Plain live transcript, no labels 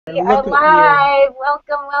We are Look at you. live.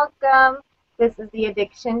 Welcome, welcome. This is the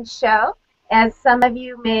Addiction Show. As some of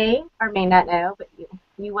you may or may not know, but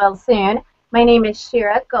you will soon, my name is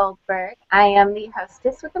Shira Goldberg. I am the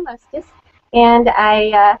hostess with the mostest, and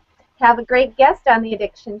I have a great guest on the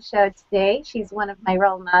Addiction Show today. She's one of my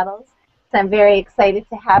role models, so I'm very excited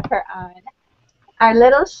to have her on our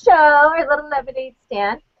little show, our little lemonade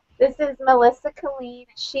stand. This is Melissa Killeen.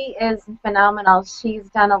 She is phenomenal. She's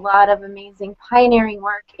done a lot of amazing pioneering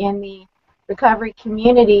work in the recovery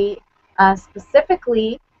community.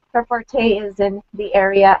 Specifically, her forte is in the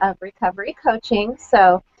area of recovery coaching.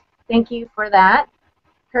 So thank you for that.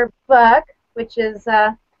 Her book, which is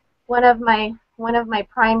one of my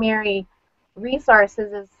primary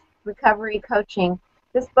resources, is recovery coaching.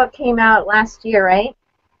 This book came out last year, right?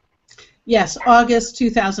 Yes, August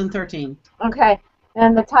 2013. Okay,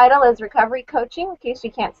 and the title is Recovery Coaching, in case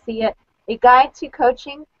you can't see it, A Guide to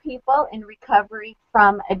Coaching People in Recovery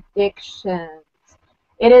from Addictions.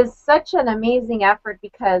 It is such an amazing effort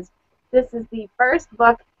because this is the first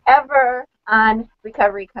book ever on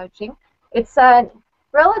recovery coaching. It's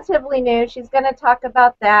relatively new. She's going to talk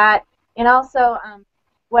about that and also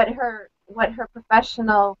what her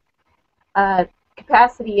professional uh,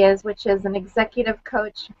 capacity is, which is an executive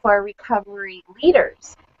coach for recovery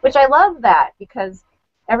leaders, which I love that because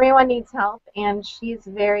everyone needs help, and she's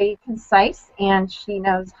very concise, and she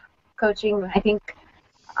knows coaching, I think,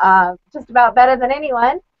 just about better than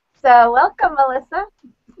anyone. So welcome, Melissa.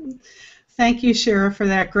 Thank you, Shira, for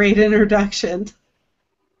that great introduction.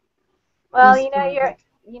 Well, That's terrific.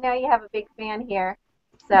 you have a big fan here,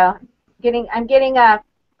 so I'm getting a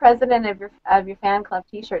president of your fan club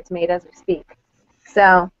T-shirts made as we speak.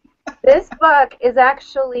 So this book is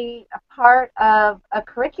actually a part of a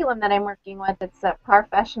curriculum that I'm working with. It's at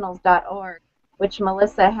parfessionals.org, which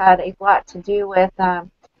Melissa had a lot to do with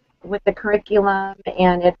the curriculum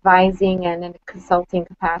and advising and in a consulting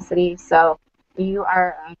capacity. So you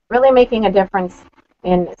are really making a difference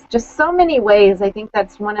in just so many ways. I think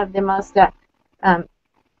that's one of the most um,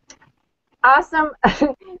 awesome,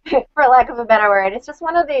 for lack of a better word. It's just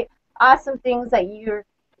one of the awesome things that you're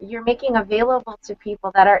making available to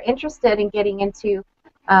people that are interested in getting into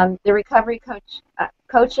the recovery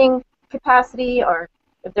coaching capacity, or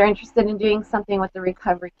if they're interested in doing something with the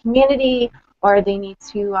recovery community, or they need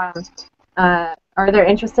to, or they're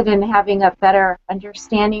interested in having a better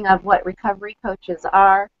understanding of what recovery coaches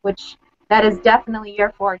are, which that is definitely your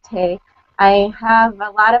forte. I have a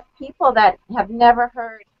lot of people that have never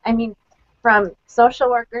heard, I mean, from social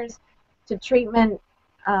workers to treatment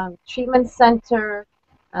center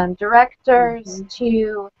directors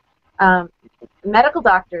to um, medical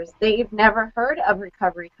doctors. They've never heard of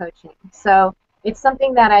recovery coaching. So it's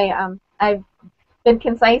something that I've been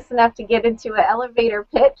concise enough to get into an elevator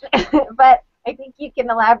pitch, but I think you can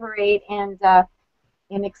elaborate and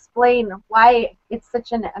explain why it's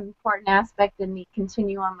such an important aspect in the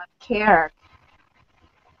continuum of care.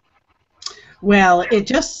 Well, it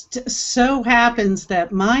just so happens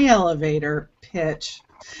that my elevator pitch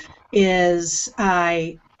is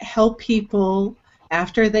I help people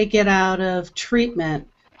after they get out of treatment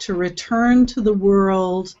to return to the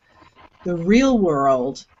world, the real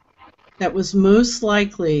world, that was most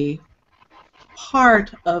likely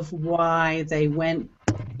part of why they went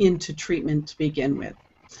into treatment to begin with.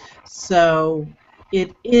 So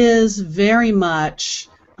it is very much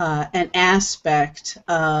an aspect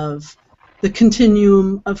of the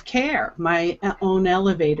continuum of care. My own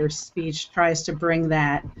elevator speech tries to bring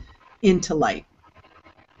that into light.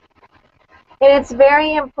 And it's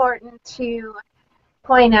very important to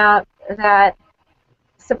point out that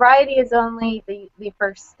sobriety is only the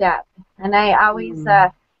first step. And I always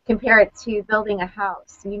compare it to building a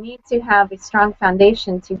house. You need to have a strong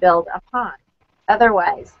foundation to build upon.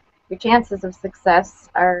 Otherwise, your chances of success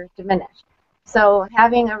are diminished. So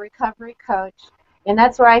having a recovery coach, and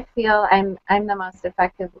that's where I feel I'm the most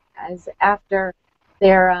effective, is after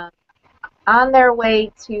they're on their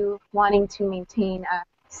way to wanting to maintain a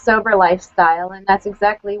sober lifestyle, and that's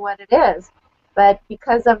exactly what it is. But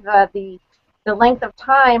because of the length of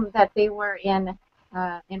time that they were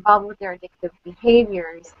involved with their addictive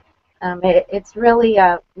behaviors, it's really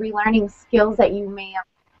relearning skills that you may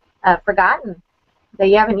have forgotten, that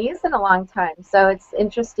you haven't used in a long time. So it's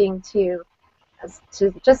interesting to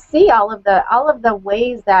just see all of the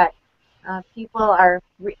ways that people are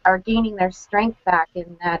gaining their strength back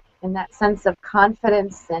in that sense of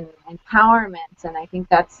confidence and empowerment. And I think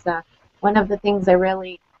that's one of the things I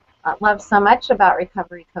really love so much about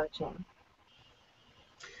recovery coaching.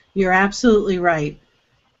 You're absolutely right.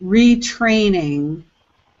 Retraining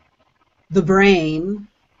the brain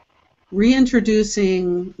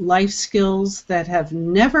reintroducing life skills that have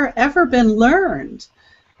never ever been learned.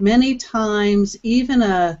 Many times, even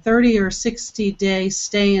a 30 or 60-day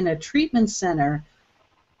stay in a treatment center,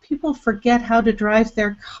 people forget how to drive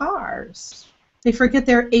their cars. They forget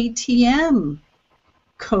their ATM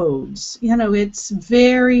codes. You know, it's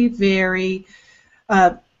very, very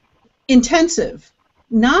intensive.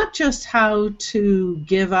 Not just how to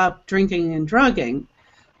give up drinking and drugging,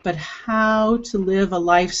 but how to live a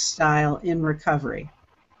lifestyle in recovery.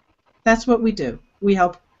 That's what we do. We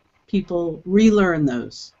help people relearn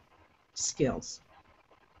those skills.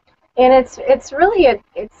 And it's really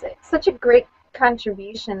it's such a great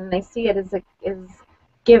contribution, and I see it as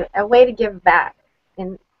a way to give back,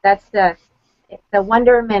 and that's the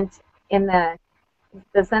wonderment in the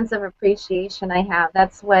sense of appreciation I have.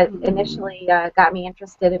 That's what initially got me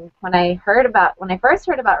interested in when I first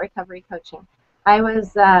heard about recovery coaching. I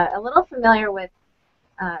was a little familiar with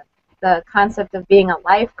the concept of being a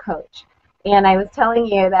life coach, and I was telling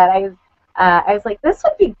you that I was like, this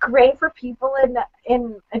would be great for people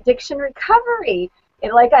in addiction recovery.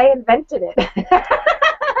 Like I invented it.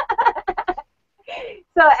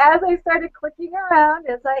 So as I started clicking around,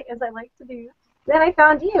 as I like to do, then I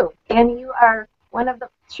found you, and you are one of the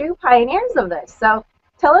true pioneers of this. So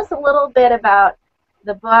tell us a little bit about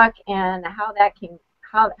the book and how that came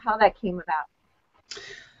about.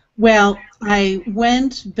 Well, I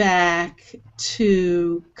went back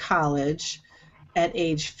to college at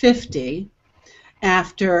age 50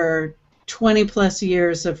 after 20 plus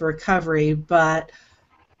years of recovery, but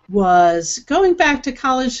was going back to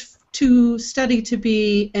college to study to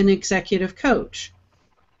be an executive coach.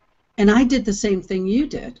 And I did the same thing you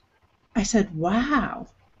did. I said, wow,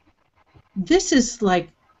 this is like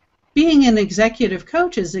being an executive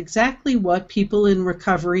coach is exactly what people in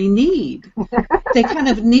recovery need. They kind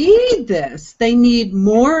of need this. They need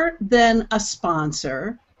more than a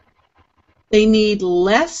sponsor. They need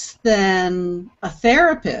less than a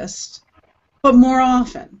therapist, but more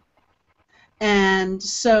often. And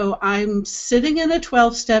so I'm sitting in a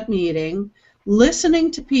 12-step meeting,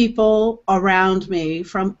 listening to people around me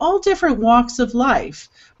from all different walks of life,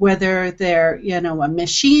 whether they're, a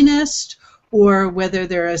machinist or whether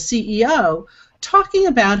they're a CEO, talking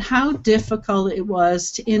about how difficult it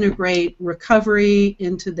was to integrate recovery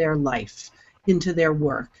into their life, into their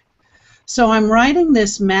work. So I'm writing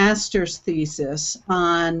this master's thesis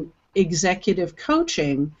on executive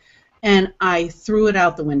coaching, and I threw it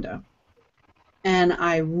out the window. And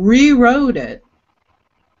I rewrote it,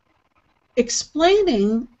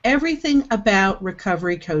 explaining everything about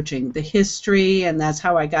recovery coaching, the history, and that's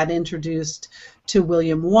how I got introduced to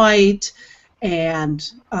William White.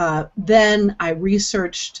 And then I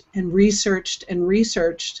researched and researched and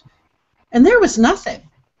researched, and there was nothing.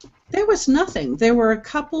 There was nothing. There were a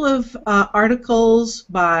couple of articles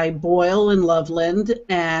by Boyle and Loveland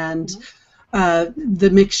and the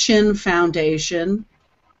McShin Foundation,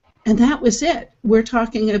 and that was it. We're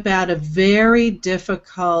talking about a very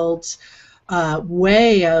difficult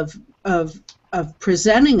way of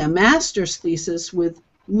presenting a master's thesis with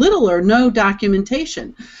little or no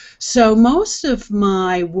documentation. So most of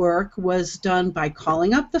my work was done by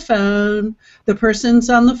calling up the phone, the person's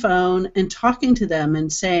on the phone, and talking to them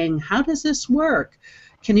and saying, how does this work?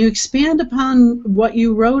 Can you expand upon what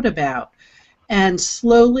you wrote about? And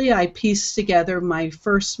slowly I pieced together my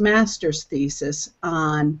first master's thesis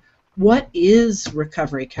on what is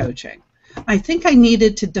recovery coaching. I think I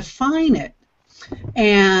needed to define it.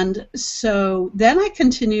 And so then I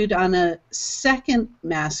continued on a second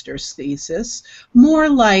master's thesis, more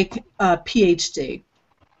like a PhD.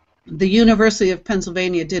 The University of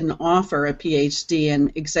Pennsylvania didn't offer a PhD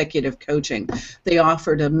in executive coaching. They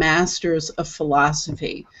offered a master's of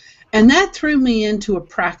philosophy. And that threw me into a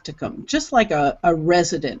practicum, just like a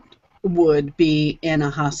resident would be in a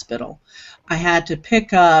hospital. I had to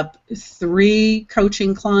pick up 3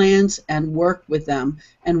 coaching clients and work with them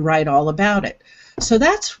and write all about it. So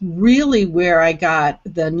that's really where I got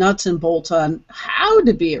the nuts and bolts on how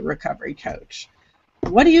to be a recovery coach.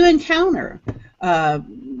 What do you encounter?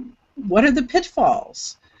 What are the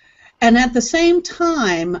pitfalls? And at the same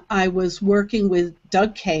time, I was working with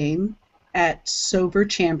Doug Kane at Sober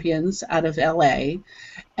Champions out of LA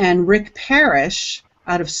and Rick Parrish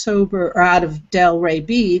out of Delray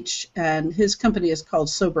Beach, and his company is called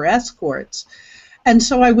Sober Escorts. And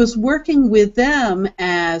so I was working with them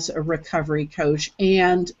as a recovery coach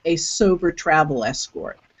and a sober travel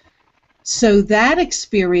escort. So that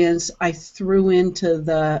experience I threw into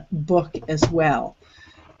the book as well.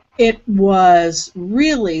 It was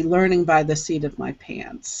really learning by the seat of my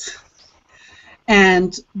pants.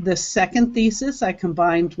 And the second thesis I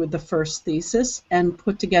combined with the first thesis and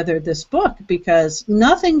put together this book because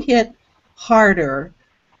nothing hit harder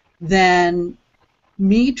than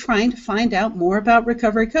me trying to find out more about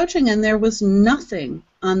recovery coaching, and there was nothing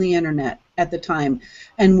on the internet at the time.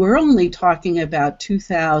 And we're only talking about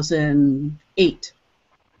 2008.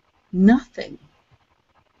 Nothing.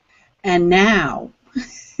 And now,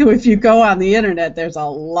 if you go on the internet, there's a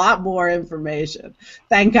lot more information.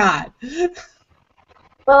 Thank God.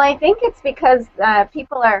 Well, I think it's because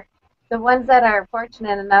people are the ones that are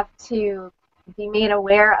fortunate enough to be made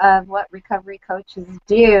aware of what recovery coaches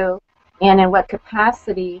do and in what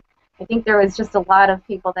capacity. I think there was just a lot of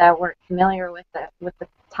people that weren't familiar with the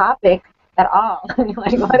topic at all. Like,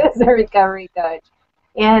 what is a recovery coach?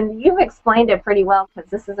 And you've explained it pretty well, because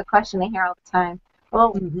this is a question I hear all the time.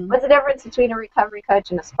 Well, what's the difference between a recovery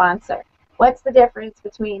coach and a sponsor? What's the difference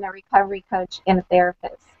between a recovery coach and a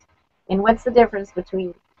therapist? And what's the difference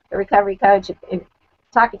between a recovery coach and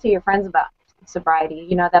talking to your friends about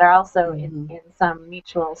sobriety, that are also in some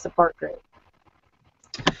mutual support group?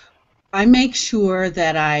 I make sure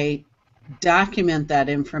that I document that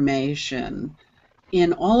information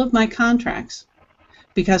in all of my contracts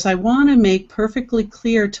because I want to make perfectly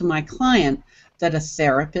clear to my client that a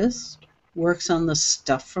therapist works on the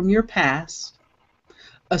stuff from your past.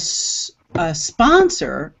 A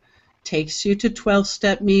sponsor takes you to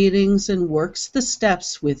 12-step meetings and works the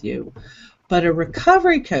steps with you. But a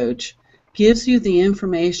recovery coach gives you the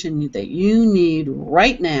information that you need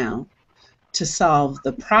right now to solve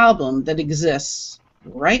the problem that exists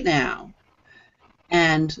right now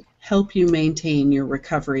and help you maintain your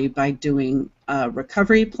recovery by doing a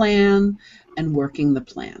recovery plan and working the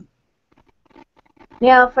plan.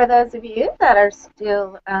 Now, for those of you that are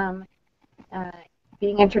still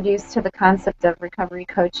being introduced to the concept of recovery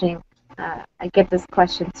coaching, I get this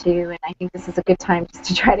question too, and I think this is a good time just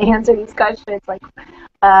to try to answer these questions, like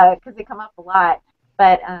because they come up a lot.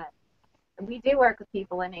 But we do work with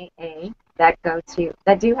people in AA that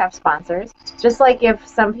do have sponsors, just like if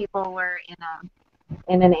some people were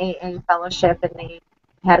in an AA fellowship and they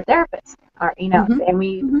had a therapist, or and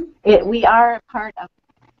we are a part of.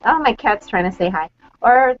 Oh, my cat's trying to say hi.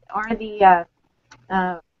 Or the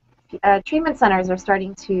treatment centers are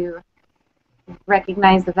starting to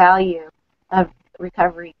recognize the value of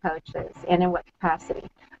recovery coaches and in what capacity.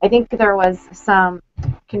 I think there was some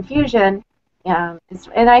confusion, and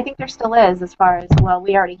I think there still is, as far as, well,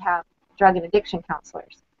 we already have drug and addiction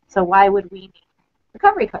counselors, so why would we need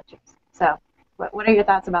recovery coaches? So what are your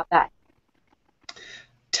thoughts about that?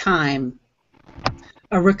 Time.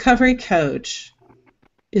 A recovery coach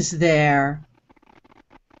is there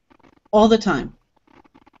all the time.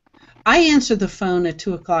 I answer the phone at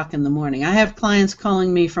 2 o'clock in the morning. I have clients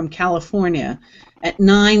calling me from California at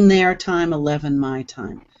 9 their time, 11 my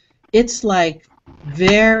time. It's like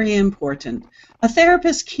very important. A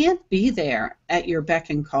therapist can't be there at your beck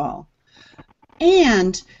and call.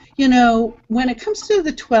 And, when it comes to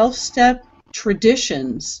the 12-step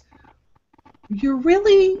traditions, you're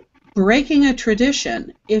really breaking a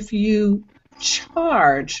tradition if you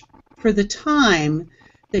charge for the time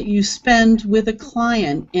that you spend with a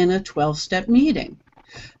client in a 12-step meeting.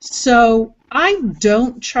 So I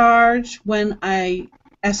don't charge when I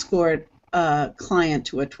escort a client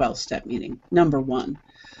to a 12-step meeting, number one.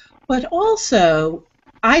 But also,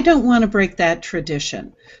 I don't want to break that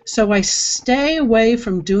tradition. So I stay away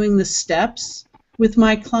from doing the steps with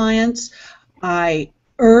my clients. I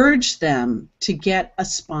urge them to get a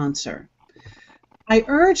sponsor. I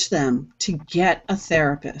urge them to get a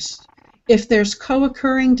therapist. If there's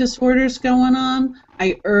co-occurring disorders going on,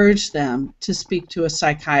 I urge them to speak to a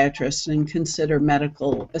psychiatrist and consider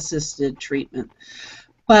medical-assisted treatment.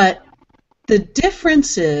 But the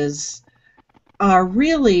differences are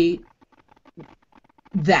really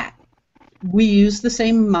that we use the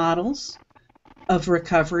same models of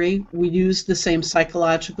recovery, we use the same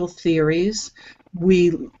psychological theories,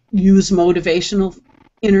 we use motivational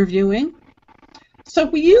interviewing. So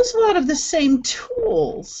we use a lot of the same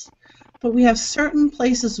tools, but we have certain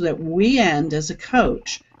places that we end as a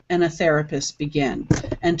coach and a therapist begin.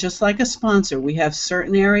 And just like a sponsor, we have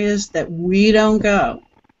certain areas that we don't go.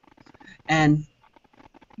 And,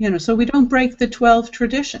 so we don't break the 12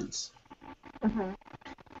 traditions. Mm-hmm.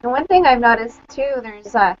 And one thing I've noticed too,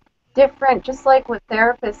 there's different, just like with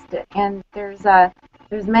therapists, and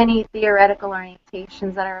there's many theoretical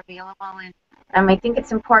orientations that are available, and I think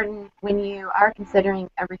it's important when you are considering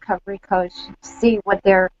a recovery coach to see what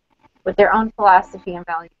their own philosophy and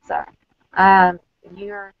values are.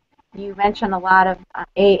 You mentioned a lot of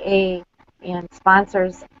AA and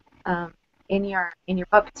sponsors in your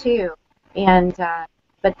book too. and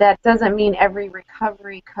but that doesn't mean every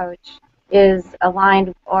recovery coach is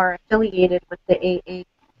aligned or affiliated with the AA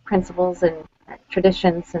principles and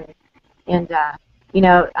traditions and you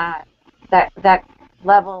know that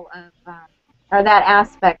level of or that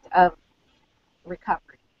aspect of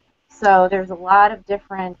recovery. So there's a lot of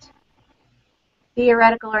different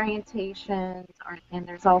theoretical orientations, and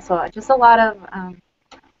there's also just a lot of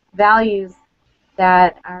values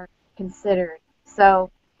that are considered. So,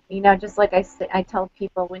 just like I tell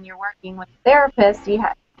people, when you're working with a therapist, you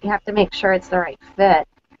have to make sure it's the right fit.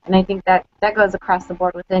 And I think that goes across the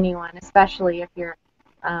board with anyone, especially if you're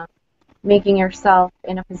making yourself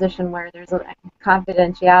in a position where there's a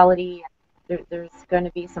confidentiality, there's going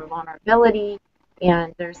to be some vulnerability,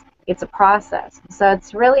 and it's a process. So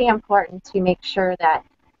it's really important to make sure that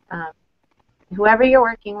whoever you're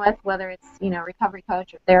working with, whether it's recovery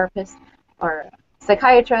coach or therapist or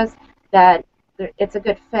psychiatrist, that it's a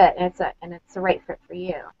good fit and it's the right fit for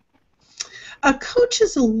you. A coach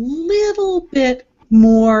is a little bit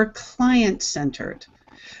more client-centered.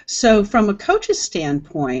 So from a coach's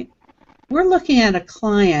standpoint, we're looking at a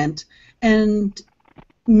client, and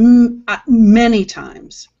many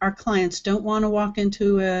times our clients don't want to walk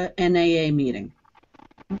into an AA meeting.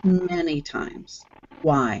 Many times.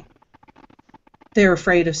 Why? They're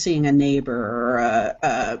afraid of seeing a neighbor or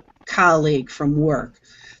a colleague from work.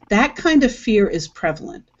 That kind of fear is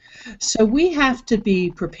prevalent. So we have to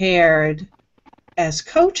be prepared as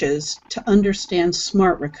coaches to understand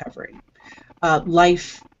smart recovery,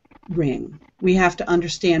 life ring. We have to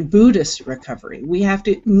understand Buddhist recovery. We have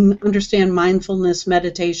to understand mindfulness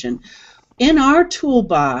meditation. In our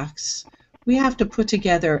toolbox, we have to put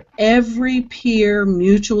together every peer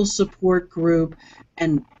mutual support group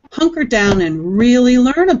and hunker down and really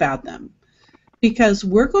learn about them, because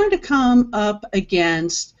we're going to come up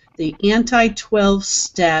against the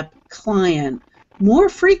anti-12-step client more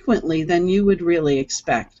frequently than you would really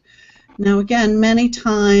expect. Now, again, many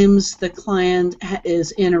times the client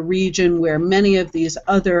is in a region where many of these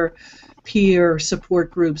other peer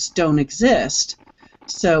support groups don't exist,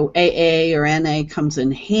 so AA or NA comes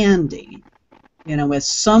in handy, as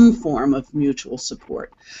some form of mutual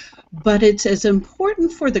support. But it's as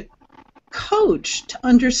important for the coach to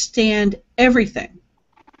understand everything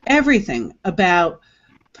about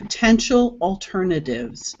potential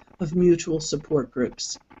alternatives of mutual support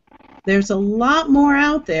groups. There's a lot more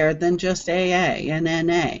out there than just AA and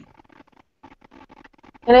NA.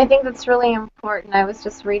 And I think that's really important. I was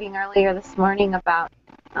just reading earlier this morning about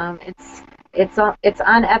it's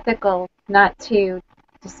unethical not to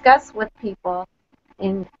discuss with people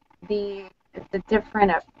in the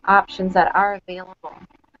different options that are available.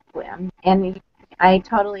 And I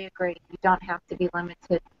totally agree. You don't have to be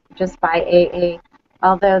limited just by AA,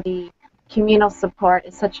 although the communal support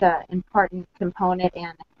is such an important component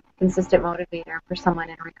and consistent motivator for someone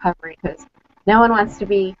in recovery, because no one wants to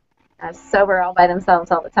be sober all by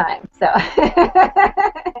themselves all the time. So,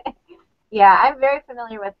 yeah, I'm very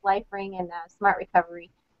familiar with LifeRing and Smart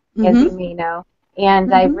Recovery, as you may know,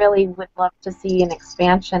 and I really would love to see an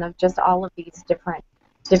expansion of just all of these different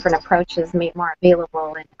approaches made more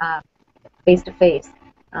available and face-to-face.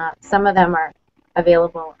 Some of them are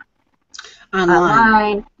available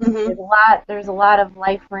online. There's a lot of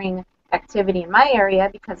LifeRing activity in my area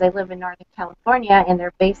because I live in Northern California and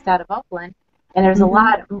they're based out of Oakland, and there's a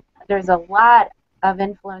lot of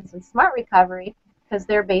influence in Smart Recovery because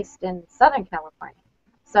they're based in Southern California.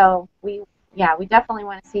 So we definitely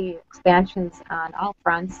want to see expansions on all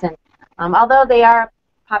fronts, and although they are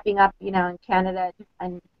popping up, in Canada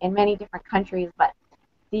and in many different countries, but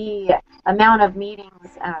the amount of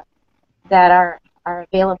meetings that are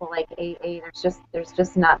available, like AA, there's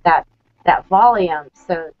just not that volume.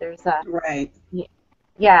 So there's a right.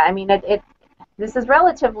 Yeah, I mean this is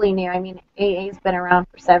relatively new. I mean, AA's been around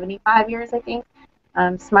for 75 years, I think.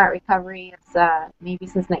 Smart Recovery is maybe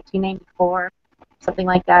since 1994, something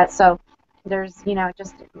like that. So there's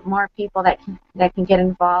just more people that can get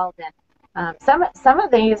involved, and some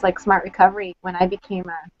of these, like Smart Recovery, when I became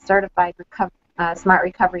a certified Smart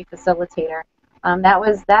Recovery facilitator,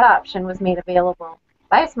 that option was made available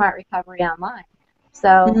by Smart Recovery online.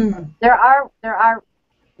 So there are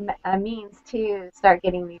means to start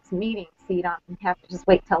getting these meetings, so you don't have to just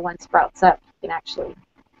wait till one sprouts up. You can actually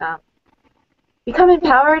become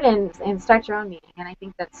empowered and start your own meeting. And I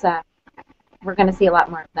think that's we're going to see a lot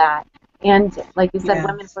more of that. And like you said, yes.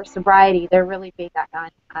 Women for Sobriety, they're really big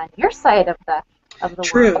on your side of the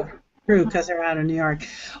world. True, because they're out of New York.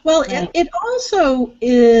 Well, right. It also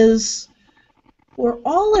is, for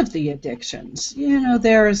all of the addictions.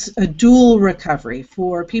 There's a dual recovery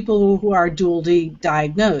for people who are dually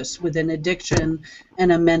diagnosed with an addiction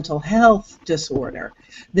and a mental health disorder.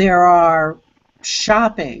 There are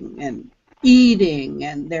shopping and eating,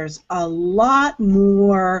 and there's a lot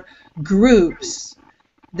more groups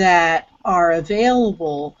that are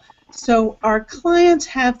available. So our clients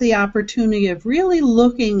have the opportunity of really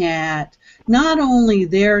looking at not only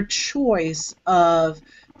their choice of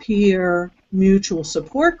peer mutual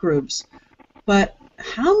support groups, but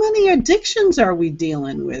how many addictions are we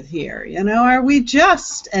dealing with here? Are we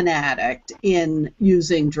just an addict in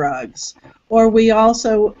using drugs? Or are we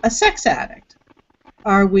also a sex addict?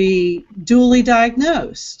 Are we dually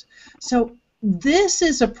diagnosed? So this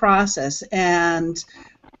is a process, and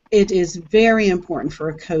it is very important for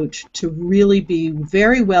a coach to really be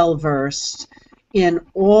very well versed in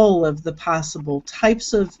all of the possible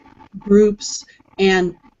types of groups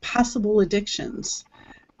and possible addictions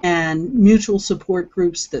and mutual support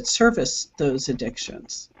groups that service those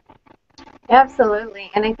addictions. Absolutely,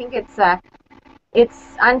 and I think it's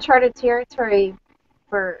uncharted territory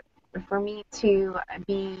for me to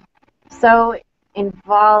be so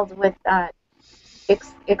involved with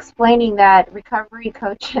explaining that recovery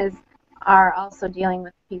coaches are also dealing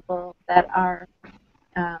with people that are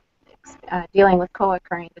dealing with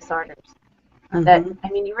co-occurring disorders. That, I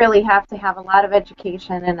mean, you really have to have a lot of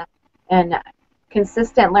education and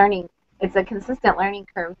consistent learning. It's a consistent learning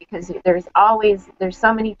curve because there's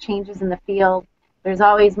so many changes in the field. There's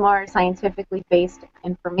always more scientifically based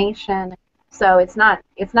information. So it's not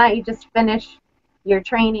you just finish your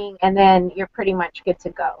training and then you're pretty much good to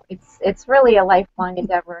go. It's really a lifelong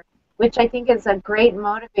endeavor, which I think is a great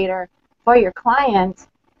motivator for your client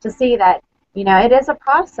to see that it is a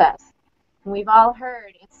process. And we've all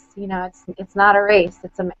heard it's not a race.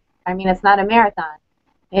 It's not a marathon.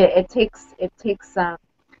 It takes a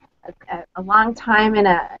long time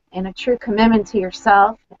and a true commitment to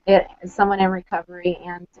yourself as someone in recovery,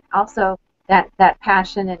 and also that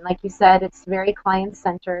passion. And like you said, it's very client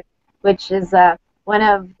centered, which is one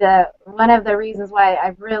of the reasons why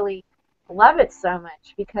I really love it so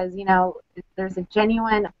much, because there's a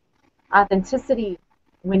genuine authenticity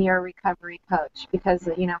when you're a recovery coach, because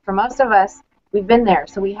for most of us, we've been there,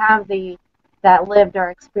 so we have that lived or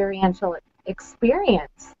experiential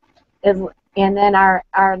experience, and then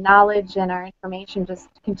our knowledge and our information just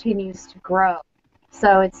continues to grow.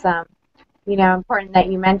 So it's important that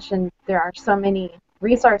you mentioned there are so many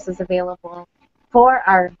resources available for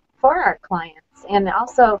our clients, and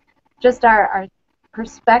also just our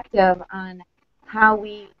perspective on how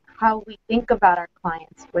we think about our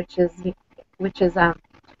clients, which is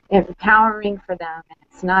empowering for them, and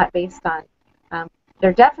it's not based on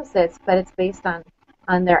their deficits, but it's based on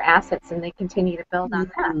their assets, and they continue to build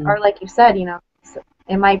on that. Or like you said,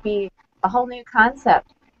 it might be a whole new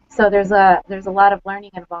concept. So there's a lot of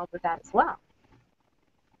learning involved with that as well.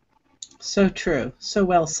 So true. So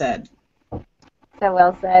well said. So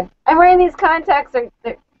well said. I'm wearing these contacts.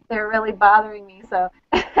 They're really bothering me, so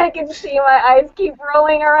I can see my eyes keep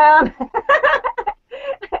rolling around.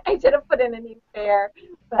 I should have put in a new pair,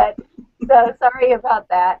 but so sorry about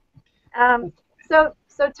that.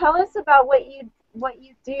 So tell us about what you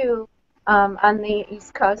do on the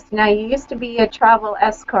East Coast. Now, you used to be a travel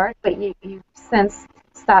escort, but you since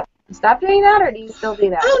stopped doing that, or do you still do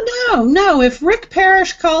that? Oh, no. If Rick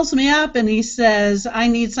Parrish calls me up and he says, I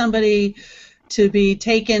need somebody to be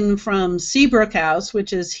taken from Seabrook House,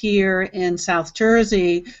 which is here in South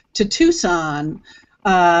Jersey, to Tucson,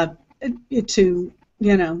 I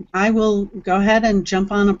will go ahead and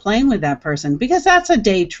jump on a plane with that person, because that's a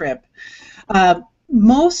day trip.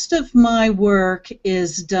 Most of my work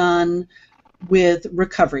is done with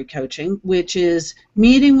recovery coaching, which is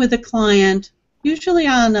meeting with a client, usually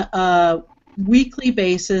on a weekly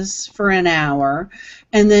basis for an hour,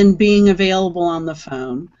 and then being available on the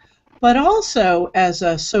phone, but also as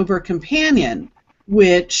a sober companion,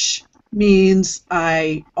 which means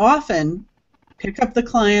I often pick up the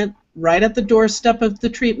client right at the doorstep of the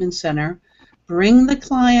treatment center, bring the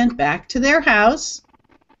client back to their house,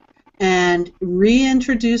 and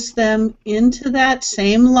reintroduce them into that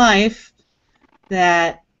same life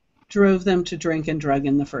that drove them to drink and drug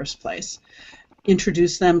in the first place.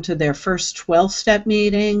 Introduce them to their first 12-step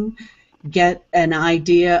meeting, get an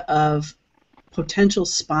idea of potential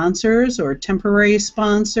sponsors or temporary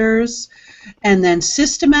sponsors, and then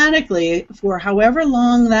systematically, for however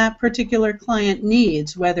long that particular client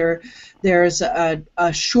needs, whether there's a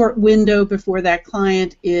short window before that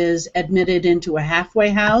client is admitted into a halfway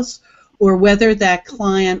house, or whether that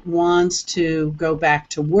client wants to go back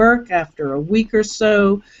to work after a week or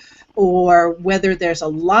so, or whether there's a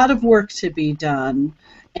lot of work to be done,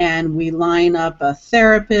 and we line up a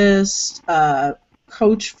therapist, a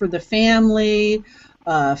coach for the family,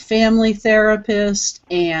 a family therapist,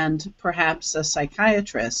 and perhaps a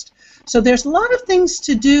psychiatrist. So there's a lot of things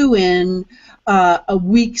to do in a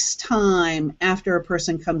week's time after a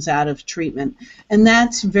person comes out of treatment, and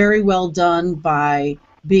that's very well done by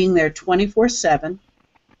being there 24/7,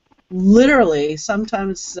 literally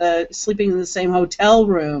sometimes sleeping in the same hotel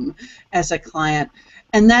room as a client.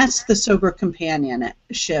 And that's the sober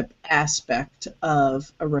companionship aspect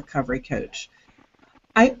of a recovery coach.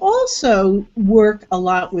 I also work a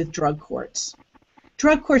lot with drug courts.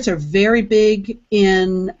 Drug courts are very big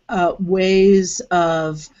in ways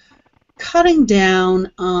of cutting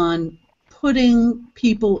down on putting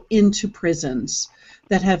people into prisons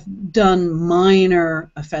that have done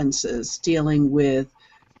minor offenses dealing with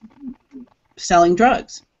selling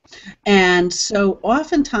drugs. And so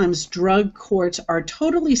oftentimes drug courts are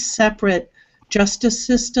totally separate justice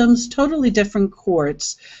systems, totally different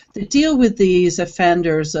courts that deal with these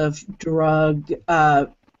offenders of drug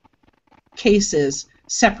cases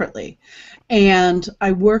separately. And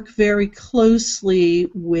I work very closely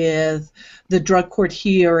with the drug court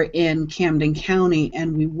here in Camden County,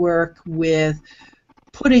 and we work with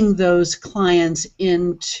putting those clients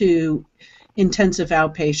into intensive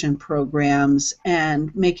outpatient programs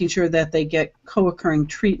and making sure that they get co-occurring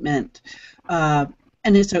treatment.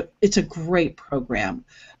 And it's a great program.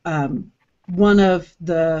 One of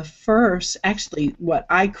the first, actually what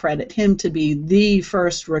I credit him to be the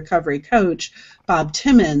first recovery coach, Bob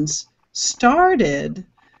Timmons, started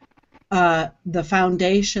the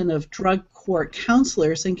foundation of drug court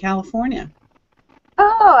counselors in California.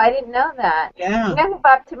 Oh, I didn't know that. Yeah. You know who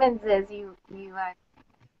Bob Timmons is? You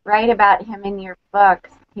write about him in your books.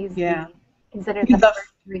 He's considered the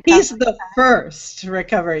first recovery He's the first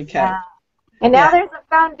recovery coach. Yeah. And now there's a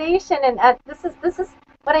foundation, and this is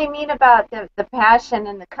what I mean about the passion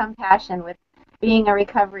and the compassion with being a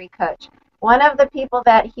recovery coach. One of the people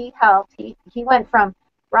that he helped, he went from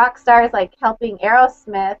rock stars like helping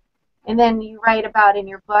Aerosmith, and then you write about in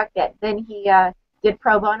your book that then he did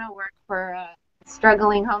pro bono work for a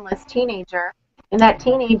struggling homeless teenager, and that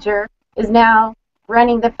teenager is now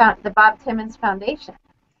running the Bob Timmons Foundation.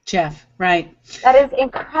 Jeff, right. That is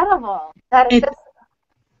incredible. That is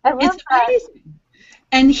I love that. Amazing.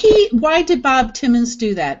 And why did Bob Timmons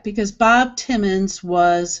do that? Because Bob Timmons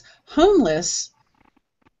was homeless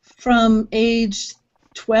from age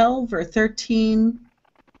 12 or 13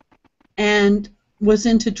 and was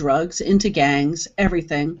into drugs, into gangs,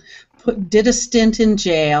 everything, did a stint in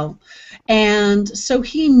jail. And so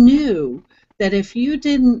he knew that if you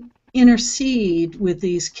didn't intercede with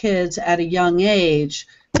these kids at a young age,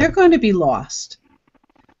 they're going to be lost.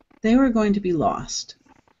 They were going to be lost.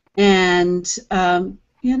 And,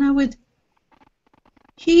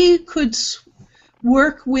 he could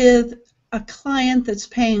work with a client that's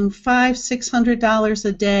paying $500-$600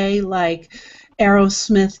 a day like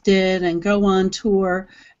Aerosmith did and go on tour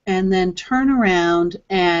and then turn around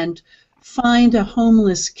and find a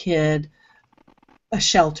homeless kid a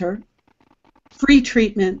shelter, free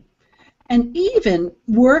treatment, and even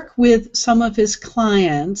work with some of his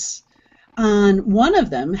clients. One of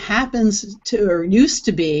them happens to, or used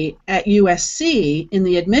to be, at USC in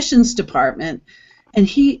the admissions department, and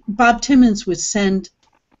Bob Timmons would send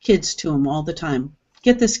kids to him all the time.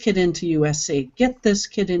 Get this kid into USC. Get this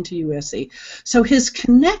kid into USC. So his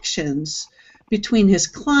connections between his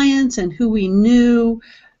clients and who he knew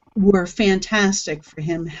were fantastic for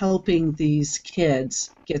him helping these kids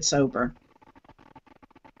get sober.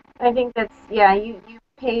 I think that's, you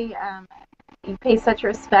pay such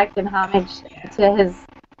respect and homage to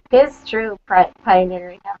his true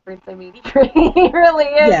pioneering efforts. I mean, he really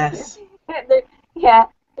is. Yes.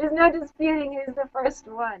 There's no disputing who's the first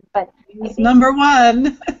one, but he's number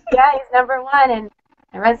one. Yeah, he's number one, and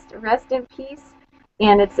rest in peace.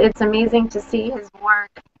 And it's amazing to see his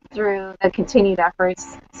work through the continued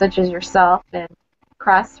efforts, such as yourself and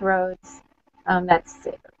Crossroads.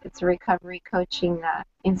 It's a recovery coaching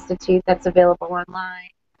institute that's available online.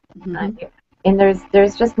 Mm-hmm. And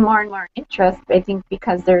there's just more and more interest, I think,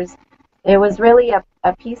 because it was really a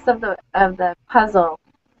piece of the puzzle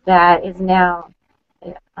that is now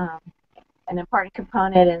an important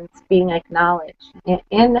component, and it's being acknowledged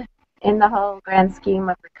in the whole grand scheme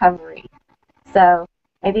of recovery. So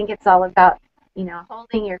I think it's all about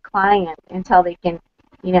holding your client until they can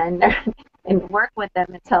and work with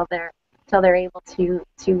them until they're able to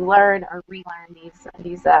learn or relearn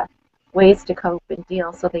these ways to cope and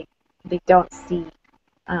deal, so they don't see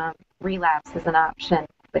relapse as an option,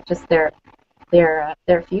 but just their their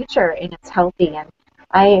future, and it's healthy. And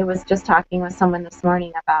I was just talking with someone this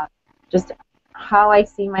morning about just how I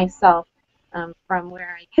see myself from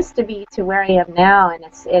where I used to be to where I am now, and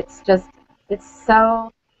it's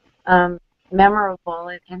so memorable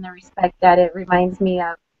in the respect that it reminds me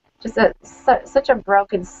of just such a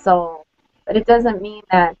broken soul. But it doesn't mean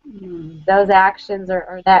that those actions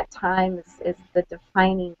or that time is the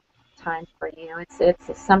defining time for you.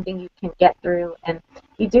 It's something you can get through, and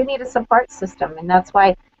you do need a support system, and that's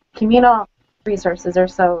why communal resources are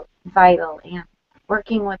so vital. And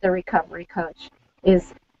working with a recovery coach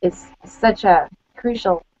is such a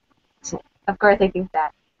crucial. Of course, I think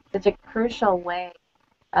that such a crucial way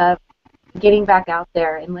of getting back out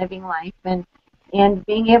there and living life and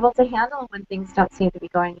being able to handle when things don't seem to be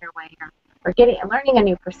going your way, or learning a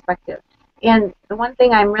new perspective. And the one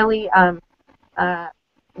thing I'm really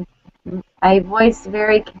I voice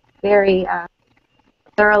very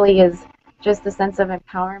thoroughly is just the sense of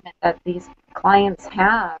empowerment that these clients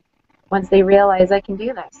have once they realize I can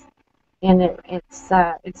do this. And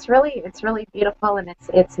it's really beautiful, and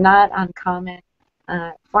it's not uncommon.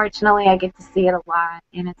 Fortunately, I get to see it a lot,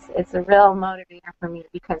 and it's a real motivator for me,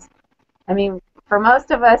 because I mean, for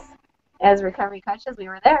most of us as recovery coaches, we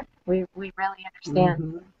were there. We really understand.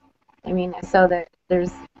 Mm-hmm. I mean, so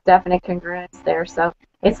there's definite congruence there. So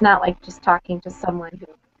it's not like just talking to someone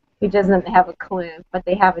who doesn't have a clue, but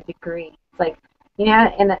they have a degree. It's like,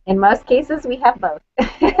 in most cases, we have both.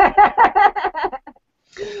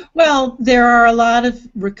 Well, there are a lot of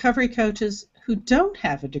recovery coaches who don't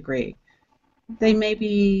have a degree. They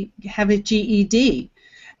maybe have a GED.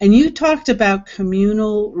 And you talked about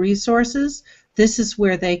communal resources. This is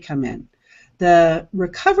where they come in. The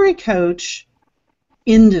recovery coach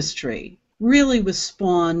industry really was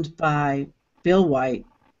spawned by Bill White,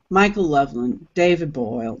 Michael Loveland, David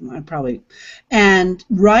Boyle, and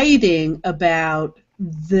writing about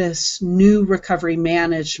this new recovery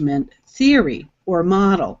management theory or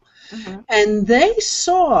model. Mm-hmm. And they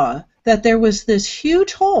saw that there was this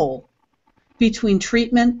huge hole between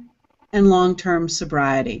treatment and long-term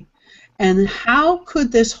sobriety. And how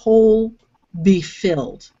could this hole be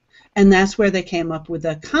filled? And that's where they came up with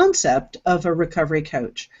the concept of a recovery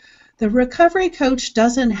coach. The recovery coach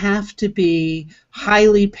doesn't have to be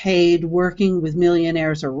highly paid working with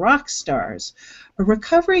millionaires or rock stars. A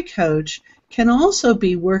recovery coach can also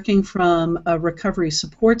be working from a recovery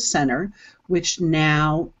support center, which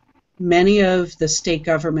now many of the state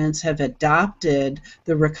governments have adopted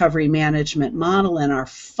the recovery management model and are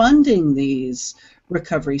funding these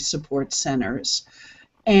recovery support centers.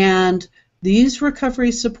 And these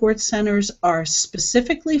recovery support centers are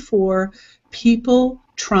specifically for people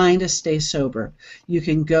trying to stay sober. You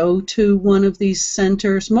can go to one of these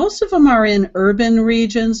centers. Most of them are in urban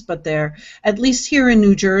regions, but they're, at least here in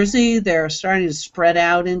New Jersey, they're starting to spread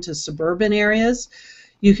out into suburban areas.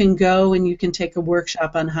 You can go and you can take a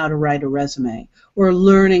workshop on how to write a resume, or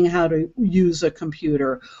learning how to use a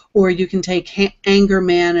computer, or you can take anger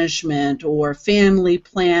management or family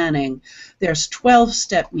planning. There's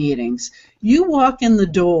 12-step meetings. You walk in the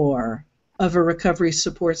door of a recovery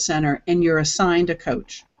support center and you're assigned a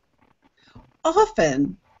coach.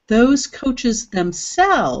 Often, those coaches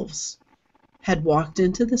themselves had walked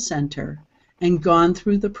into the center and gone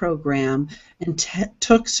through the program and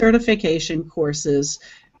took certification courses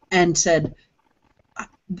and said,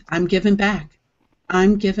 I'm giving back.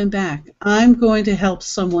 I'm giving back. I'm going to help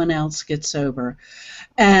someone else get sober.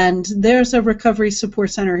 And there's a recovery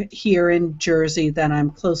support center here in Jersey that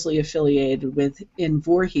I'm closely affiliated with in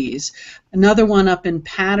Voorhees. Another one up in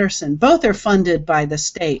Patterson. Both are funded by the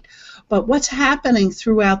state. But what's happening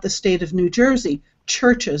throughout the state of New Jersey?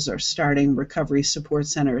 Churches are starting recovery support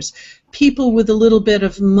centers. People with a little bit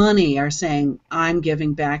of money are saying, I'm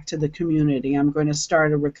giving back to the community. I'm going to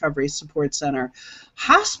start a recovery support center.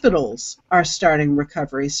 Hospitals are starting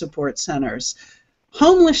recovery support centers.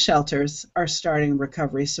 Homeless shelters are starting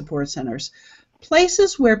recovery support centers.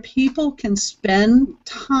 Places where people can spend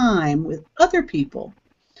time with other people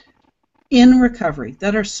in recovery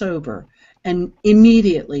that are sober and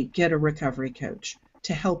immediately get a recovery coach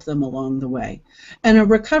to help them along the way. And a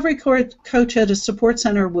recovery coach at a support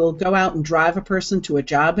center will go out and drive a person to a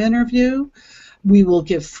job interview. We will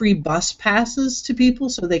give free bus passes to people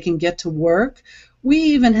so they can get to work. We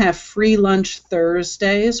even have free lunch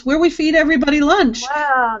Thursdays where we feed everybody lunch.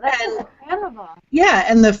 Wow, that's incredible. Yeah,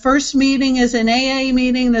 and the first meeting is an AA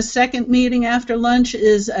meeting. The second meeting after lunch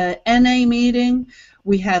is a NA meeting.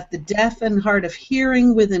 We have the deaf and hard of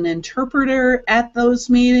hearing with an interpreter at those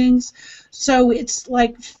meetings. So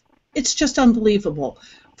it's just unbelievable.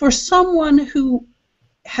 For someone who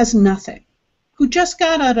has nothing, who just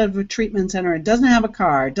got out of a treatment center and doesn't have a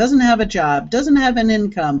car, doesn't have a job, doesn't have an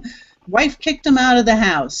income, wife kicked him out of the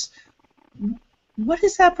house, what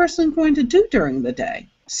is that person going to do during the day?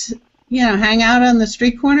 Hang out on the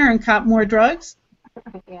street corner and cop more drugs?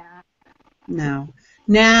 Yeah. No.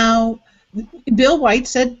 Now, Bill White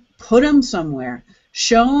said, put them somewhere.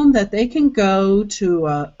 Show them that they can go to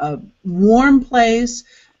a warm place,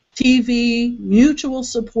 TV, mutual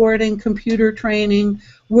supporting, computer training,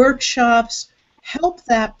 workshops. Help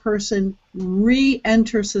that person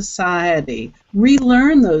re-enter society,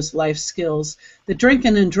 relearn those life skills that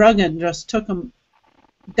drinking and drugging just took them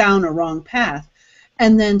down a wrong path.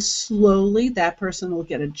 And then slowly that person will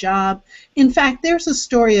get a job. In fact, there's a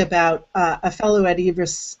story about a fellow at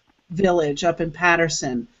Everest Village up in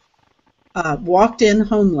Patterson. Walked in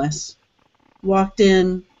homeless, walked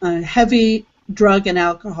in a heavy drug and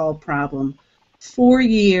alcohol problem. 4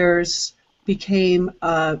 years, became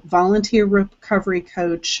a volunteer recovery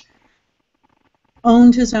coach,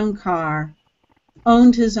 owned his own car,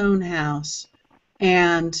 owned his own house,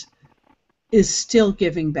 and is still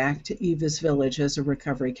giving back to Eva's Village as a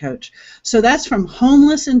recovery coach. So that's from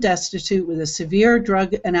homeless and destitute with a severe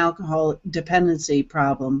drug and alcohol dependency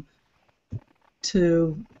problem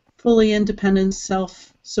to fully independent,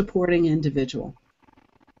 self-supporting individual.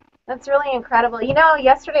 That's really incredible.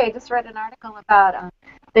 Yesterday I just read an article about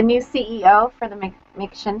the new CEO for the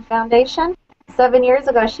McShin Foundation. 7 years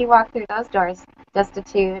ago, she walked through those doors,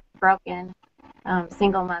 destitute, broken,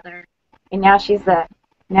 single mother, and now she made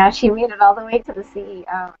it all the way to the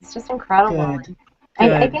CEO. It's just incredible. Good.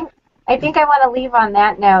 I think I want to leave on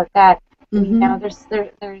that note that there's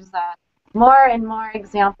more and more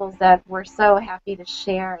examples that we're so happy to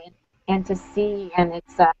share and to see, and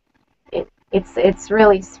it's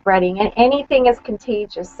really spreading. And anything is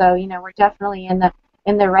contagious. So we're definitely in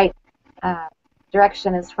the right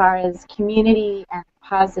direction as far as community and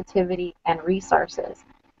positivity and resources.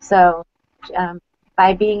 So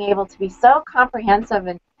by being able to be so comprehensive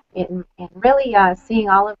and really seeing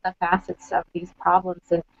all of the facets of these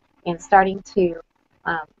problems and starting to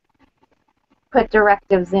put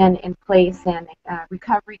directives in place and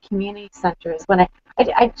recovery community centers. When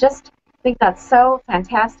I just think that's so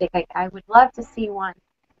fantastic. I would love to see one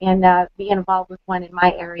and be involved with one in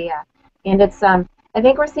my area. And it's I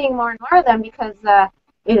think we're seeing more and more of them because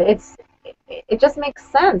it just makes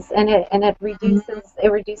sense, and it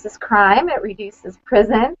reduces crime, it reduces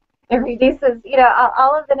prison, it reduces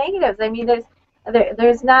all of the negatives. I mean,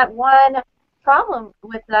 there's not one problem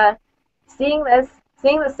with seeing the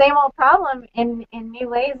same old problem in new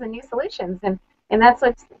ways and new solutions, and that's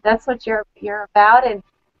what you're about,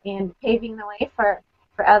 and paving the way for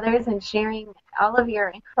others and sharing all of your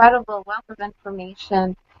incredible wealth of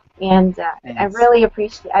information. And I really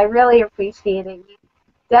appreciate it. You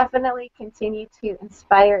definitely continue to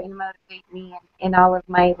inspire and motivate me in all of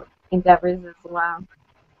my endeavors as well.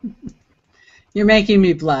 You're making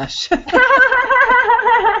me blush. I'm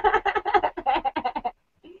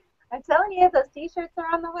telling you, those T-shirts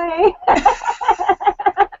are on the way.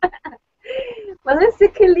 Melissa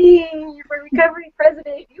Killeen, your recovery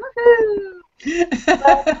president. Woohoo!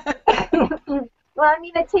 Well, I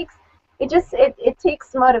mean, it takes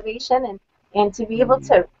motivation and to be able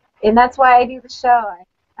to, and that's why I do the show.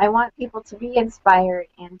 I want people to be inspired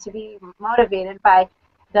and to be motivated by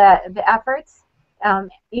the efforts,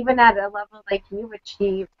 even at a level like you've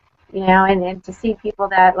achieved, and to see people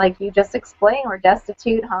that, like you just explained, were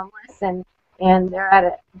destitute, homeless, and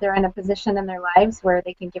they're in a position in their lives where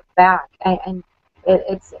they can give back, and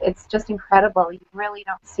it's just incredible. You really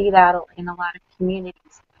don't see that in a lot of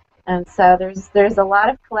communities, and so there's a lot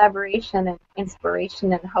of collaboration and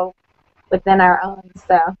inspiration and hope within our own.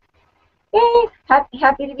 So, yay!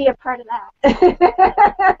 Happy to be a part of that.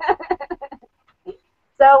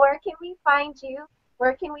 So, where can we find you?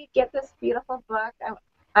 Where can we get this beautiful book?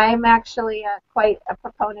 I'm actually quite a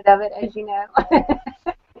proponent of it, as you know.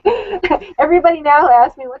 Everybody now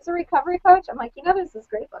asks me, what's a recovery coach? I'm like, there's this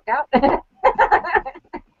great book out. Tell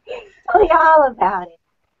you all about it.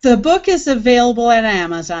 The book is available at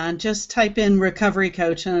Amazon. Just type in recovery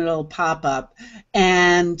coach and it'll pop up.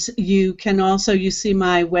 And you can also, you see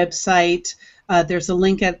my website. There's a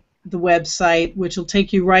link at the website which will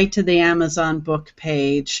take you right to the Amazon book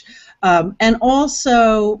page. And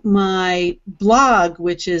also my blog,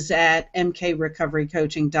 which is at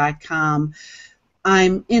mkrecoverycoaching.com.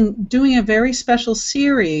 I'm doing a very special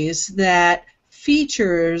series that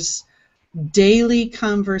features daily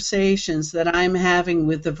conversations that I'm having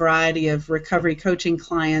with the variety of recovery coaching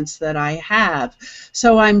clients that I have.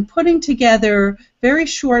 So I'm putting together very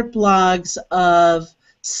short blogs of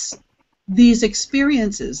these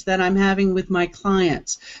experiences that I'm having with my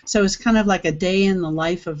clients. So it's kind of like a day in the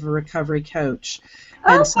life of a recovery coach.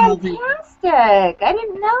 Oh, And solving. fantastic! I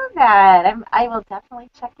didn't know that. I will definitely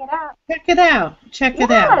check it out. Check it out. Check it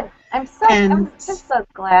out. Yeah, I'm And just so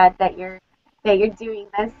glad that you're doing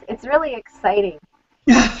this. It's really exciting.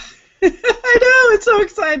 I know, it's so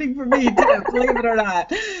exciting for me too, believe it or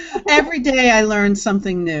not. Every day I learn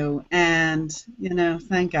something new, and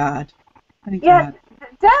thank God. Thank Yeah, God.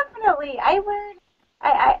 definitely. I learn,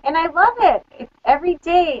 and I love it. It's every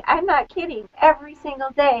day. I'm not kidding. Every single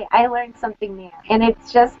day, I learn something new, and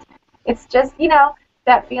it's just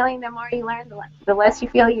that feeling. The more you learn, the less you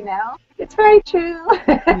feel you know. It's very true.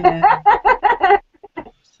 Yeah,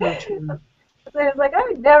 so true. So it's like I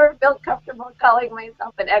would never feel comfortable calling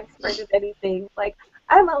myself an expert at anything. Like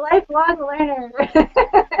I'm a lifelong learner.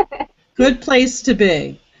 Good place to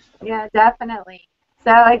be. Yeah, definitely.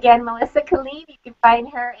 So again, Melissa Killeen, you can find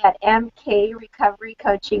her at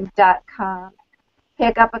mkrecoverycoaching.com.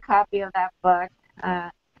 Pick up a copy of that book.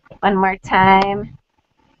 One more time.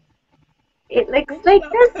 It looks like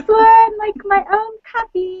this one, like my own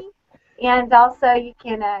copy. And also you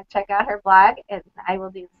can check out her blog, and I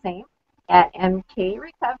will do the same at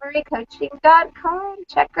mkrecoverycoaching.com.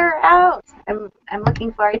 Check her out. I'm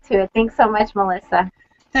looking forward to it. Thanks so much, Melissa.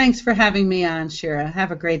 Thanks for having me on, Shira.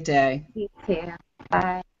 Have a great day. You too.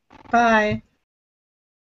 Bye. Bye.